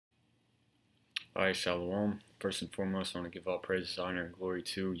Alright, Shalom. First and foremost, I want to give all praises, honor, and glory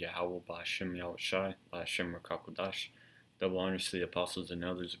to Yahweh Ba'Shem Yahushai, Ba'Shem Rakakodash. Double honors to the apostles and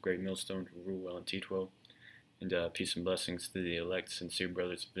elders of Great Millstone who rule well and teach well. And peace and blessings to the elect, sincere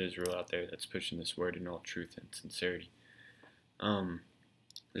brothers of Israel out there that's pushing this word in all truth and sincerity.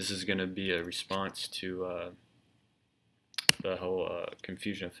 This is going to be a response to the whole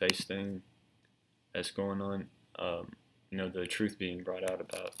confusion of face thing that's going on. The truth being brought out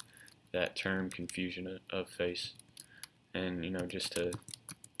about that term, confusion of face, and just to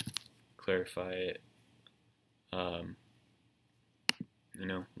clarify it,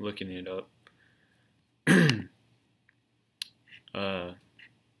 looking it up, yeah,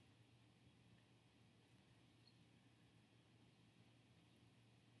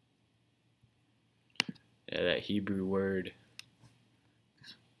 that Hebrew word,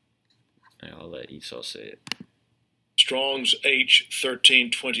 I'll let Esau say it. Strong's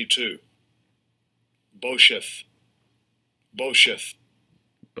H1322. Bosheth.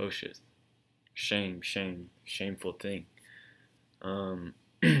 Shameful thing.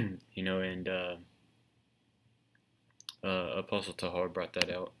 Apostle Tahar brought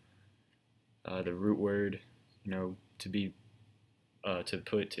that out. The root word, to be, to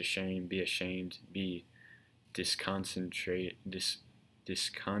put to shame, be ashamed, be disconcerted,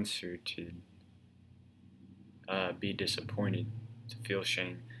 be disappointed, to feel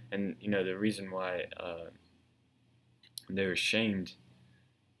shame. And the reason why they were shamed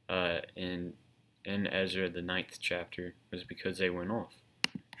in Ezra the 9th chapter was because they went off.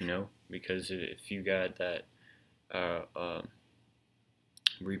 Because if you got that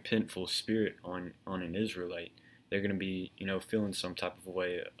repentful spirit on an Israelite, they're going to be feeling some type of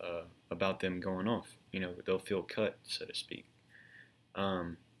way about them going off. They'll feel cut, so to speak.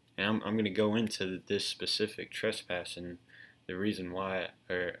 And I'm going to go into this specific trespass and the reason why,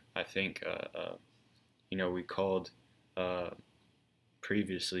 or I think we called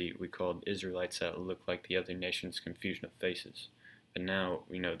previously we called Israelites that look like the other nations confusion of faces, but now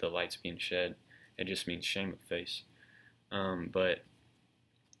the light's being shed. It just means shame of face. But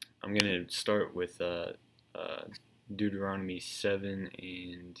I'm going to start with Deuteronomy 7,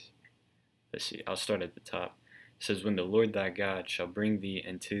 and let's see, I'll start at the top. It says, "When the Lord thy God shall bring thee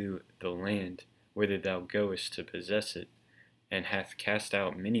into the land whither thou goest to possess it, and hath cast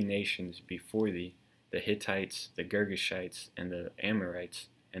out many nations before thee, the Hittites, the Girgashites, and the Amorites,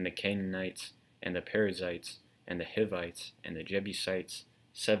 and the Canaanites, and the Perizzites, and the Hivites, and the Jebusites,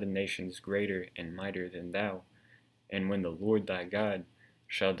 7 nations greater and mightier than thou. And when the Lord thy God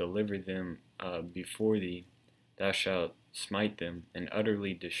shall deliver them before thee, thou shalt smite them, and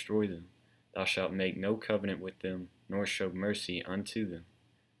utterly destroy them. Thou shalt make no covenant with them, nor show mercy unto them."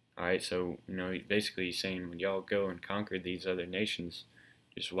 Alright, so, basically he's saying when y'all go and conquer these other nations,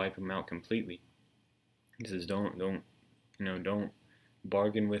 just wipe them out completely. He says don't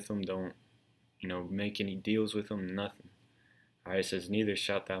bargain with them, don't, make any deals with them, nothing. Alright, it says, "Neither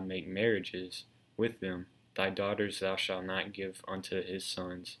shalt thou make marriages with them. Thy daughters thou shalt not give unto his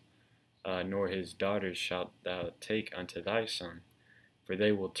sons, nor his daughters shalt thou take unto thy son, for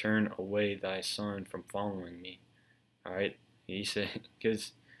they will turn away thy son from following me." Alright, he said,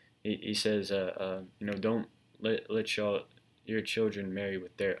 because he says, don't let your children marry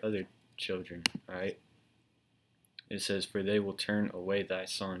with their other children. Alright, it says, "For they will turn away thy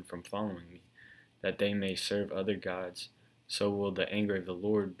son from following me, that they may serve other gods. So will the anger of the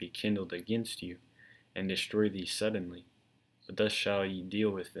Lord be kindled against you, and destroy thee suddenly. But thus shall ye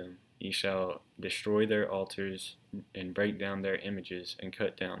deal with them. Ye shall destroy their altars, and break down their images, and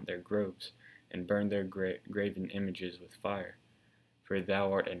cut down their groves, and burn their graven images with fire. For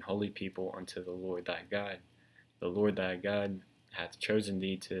thou art an holy people unto the Lord thy God. The Lord thy God hath chosen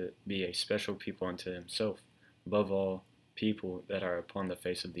thee to be a special people unto himself, above all people that are upon the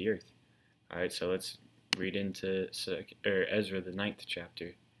face of the earth." Alright, so let's read into Ezra the 9th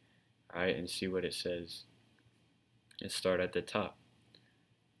chapter, alright, and see what it says. Let's start at the top.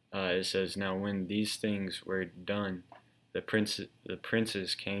 It says, "Now when these things were done, the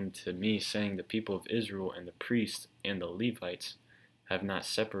princes came to me, saying, The people of Israel and the priests and the Levites have not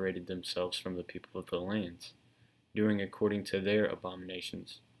separated themselves from the people of the lands, doing according to their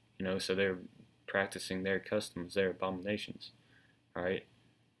abominations." So they're practicing their customs, their abominations. Alright,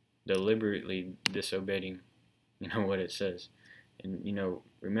 deliberately disobeying, what it says. And,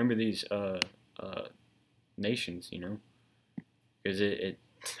 remember these nations, because it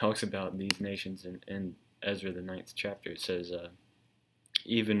talks about these nations in Ezra the 9th chapter. It says,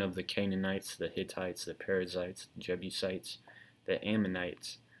 "Even of the Canaanites, the Hittites, the Perizzites, the Jebusites, the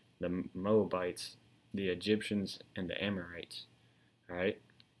Ammonites, the Moabites, the Egyptians, and the Amorites." Alright?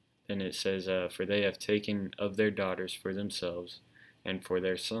 and it says, for they have taken of their daughters for themselves and for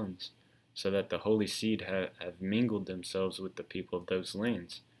their sons, so that the holy seed have mingled themselves with the people of those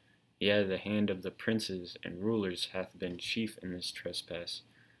lands. Yea, the hand of the princes and rulers hath been chief in this trespass.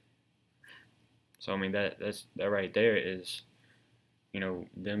 So I mean that right there is,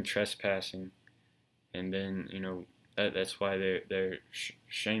 them trespassing, and then that's why they're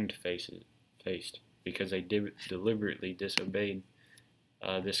shamed faced, because they deliberately disobeyed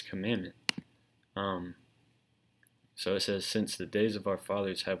this commandment. So it says, since the days of our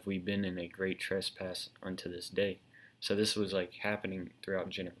fathers have we been in a great trespass unto this day. So this was like happening throughout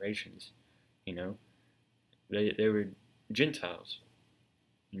generations. They were Gentiles.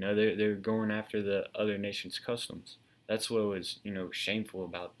 They were going after the other nation's customs. That's what was shameful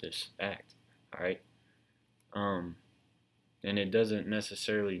about this act. All right. And it doesn't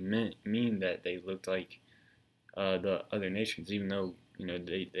necessarily mean that they looked like the other nations, even though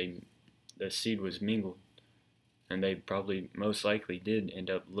the seed was mingled, and they probably most likely did end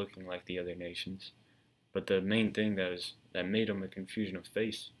up looking like the other nations. But the main thing that made them a confusion of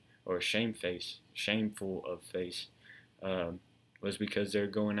face, or a shameful of face, was because they're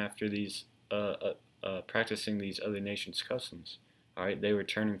going after these practicing these other nations' customs. All right, they were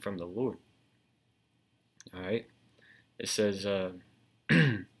turning from the Lord. All right, it says,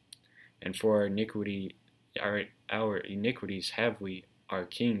 and for our iniquities have we, our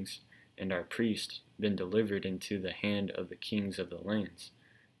kings and our priests, been delivered into the hand of the kings of the lands,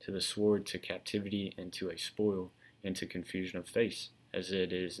 to the sword, to captivity, and to a spoil, and to confusion of face, as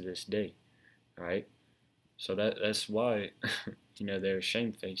it is this day. All right, so that's why they're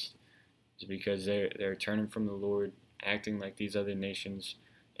shamefaced, is because they're turning from the Lord, acting like these other nations,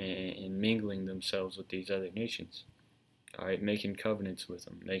 and mingling themselves with these other nations. All right, making covenants with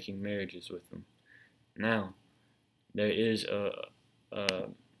them, making marriages with them. Now, there is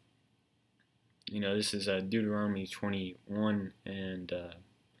this is Deuteronomy 21 and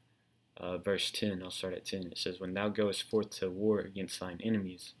verse 10. I'll start at 10. It says, when thou goest forth to war against thine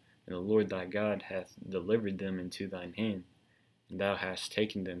enemies, and the Lord thy God hath delivered them into thine hand, and thou hast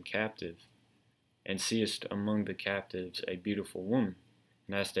taken them captive, and seest among the captives a beautiful woman,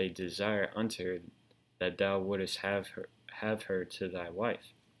 and hast a desire unto her, that thou wouldest have her to thy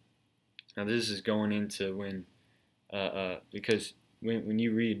wife. Now this is going into when, because when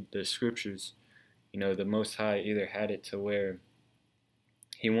you read the scriptures, the Most High either had it to where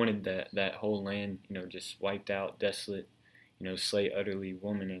He wanted that whole land, just wiped out, desolate, slay utterly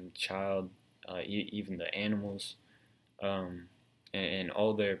woman and child, even the animals, and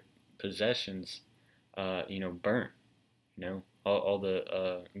all their possessions, burnt, all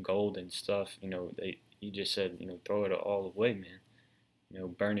the gold and stuff, He just said, throw it all away, man,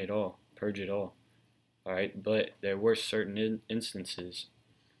 burn it all, purge it all. All right, but there were certain instances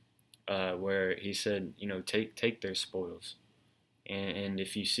where He said, take their spoils, and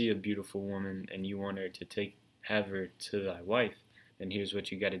if you see a beautiful woman and you want her to have her to thy wife, then here's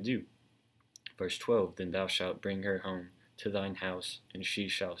what you got to do. Verse 12, then thou shalt bring her home to thine house, and she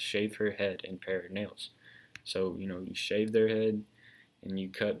shall shave her head and pare her nails. So, you shave their head and you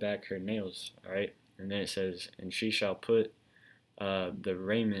cut back her nails, all right? And then it says, and she shall put the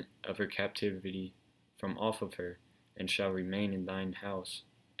raiment of her captivity from off of her, and shall remain in thine house,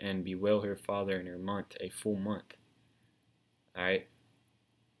 and bewail her father in her month, a full month. All right?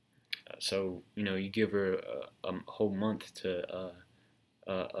 So, you give her a whole month to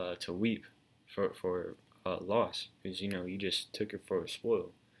weep for loss, because, you just took her for a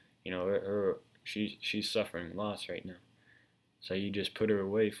spoil. She's suffering loss right now. So you just put her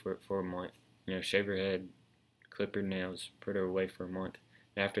away for a month. Shave her head, clip her nails, put her away for a month.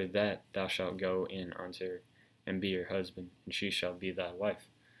 And after that, thou shalt go in unto her, and be her husband, and she shall be thy wife.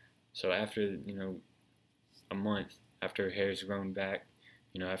 So after, a month, after her hair's grown back,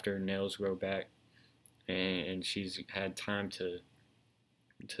 after her nails grow back, and she's had time to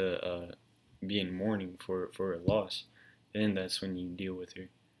be in mourning for a loss, then that's when you deal with her.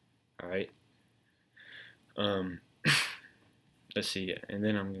 All right. Let's see, and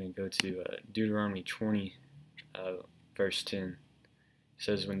then I'm going to go to Deuteronomy 20, verse 10. It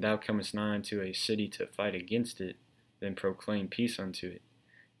says, when thou comest nigh unto a city to fight against it, then proclaim peace unto it.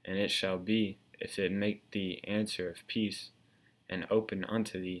 And it shall be, if it make thee answer of peace, and open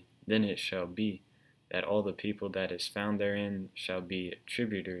unto thee, then it shall be, that all the people that is found therein shall be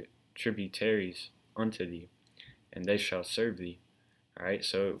tributaries unto thee, and they shall serve thee. All right,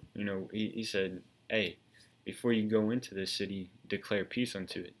 so, he said, hey, before you go into the city, declare peace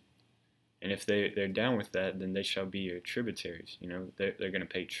unto it. And if they're down with that, then they shall be your tributaries. They're going to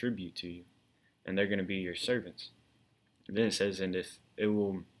pay tribute to you, and they're going to be your servants. And then it says, and if it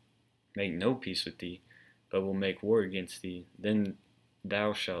will make no peace with thee, but will make war against thee, then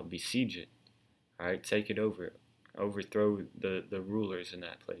thou shalt besiege it. Alright, take it over. Overthrow the rulers in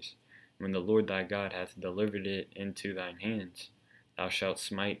that place. When the Lord thy God hath delivered it into thine hands, thou shalt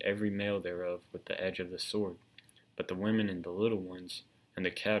smite every male thereof with the edge of the sword. But the women and the little ones, and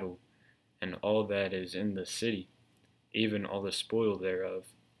the cattle, and all that is in the city, even all the spoil thereof,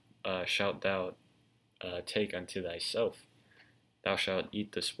 shalt thou take unto thyself. Thou shalt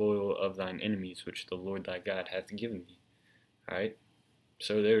eat the spoil of thine enemies, which the Lord thy God hath given thee. Alright?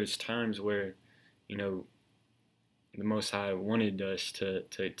 So there's times where, the Most High wanted us to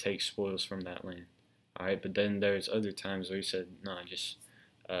take spoils from that land. Alright? But then there's other times where he said, nah, just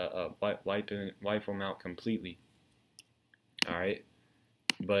wipe them out completely. Alright?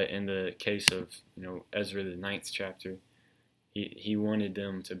 But in the case of, Ezra the 9th chapter, he wanted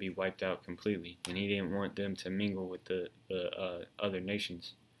them to be wiped out completely, and he didn't want them to mingle with the other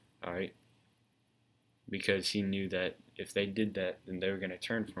nations, all right? Because he knew that if they did that, then they were going to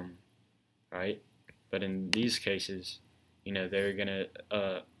turn from him, all right? But in these cases, they're going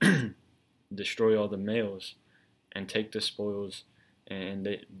to destroy all the males and take the spoils, and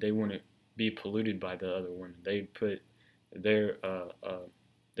they wouldn't be polluted by the other women. They'd put their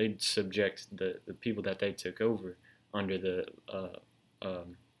they'd subject the people that they took over under the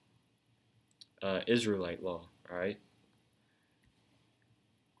Israelite law, alright?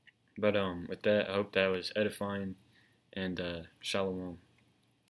 But with that, I hope that was edifying, and shalom.